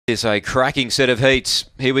It's a cracking set of heats.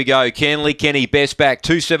 Here we go. Canley Kenny, best back,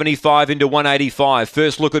 275 into 185.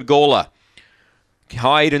 First look at Gawler.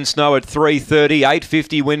 Hyde and Snow at 330,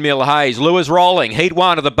 850 Windmill Hayes. Lewis rolling. Heat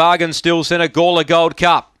 1 of the Bargain Still Centre Gawler Gold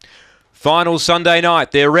Cup. Final Sunday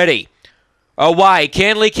night. They're ready. Away,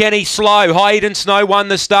 Canley Kenny slow. Hyde and Snow won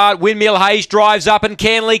the start. Windmill Hayes drives up and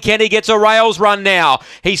Canley Kenny gets a rails run now.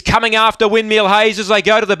 He's coming after Windmill Hayes as they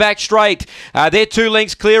go to the back straight. They're 2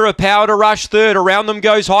 lengths clear of Power to Rush third. Around them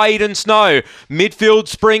goes Hyde and Snow. Midfield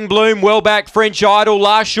Spring Bloom, well back French Idol,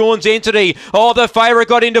 Last Sean's Entity. Oh, the favourite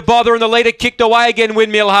got into bother and the leader kicked away again,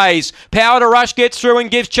 Windmill Hayes. Power to Rush gets through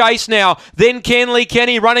and gives chase now. Then Canley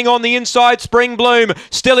Kenny running on the inside, Spring Bloom.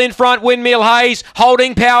 Still in front, Windmill Hayes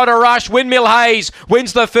holding Power to Rush. Windmill Hayes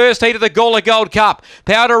wins the first heat of the Gawler Gold Cup.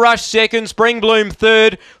 Power to Rush second, Spring Bloom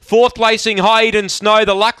third. Fourth placing Hyde and Snow,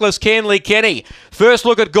 the luckless Canley Kenny. First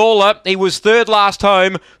look at Gawler, he was third last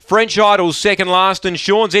home. French Idol second last and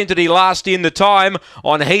Sean's Entity last in the time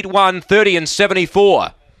on heat 1, 30 and 74.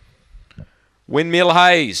 Windmill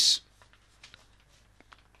Hayes.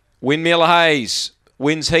 Windmill Hayes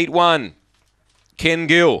wins heat 1. Ken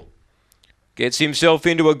Gill gets himself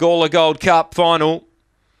into a Gawler Gold Cup final.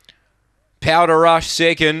 Powder Rush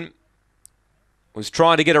second. Was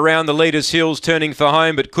trying to get around the leader's heels, turning for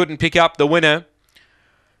home, but couldn't pick up the winner.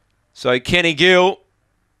 So Kenny Gill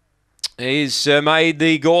is made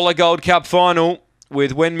the Gawler Gold Cup final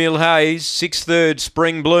with Windmill Hayes, 6th third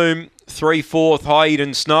Spring Bloom, 3 4th Hyde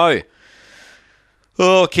and Snow.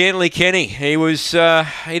 Oh, Canley Kenny,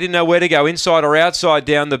 he didn't know where to go, inside or outside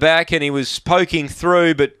down the back, and he was poking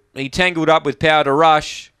through, but he tangled up with Powder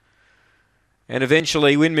Rush. And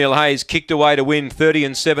eventually Windmill Hayes kicked away to win, 30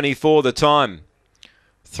 and 74 the time.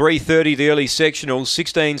 3:30 the early sectional,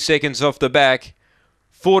 16 seconds off the back,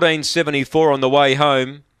 14.74 on the way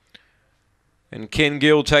home. And Ken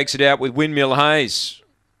Gill takes it out with Windmill Hayes.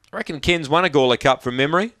 I reckon Ken's won a Gawler Cup from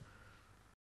memory.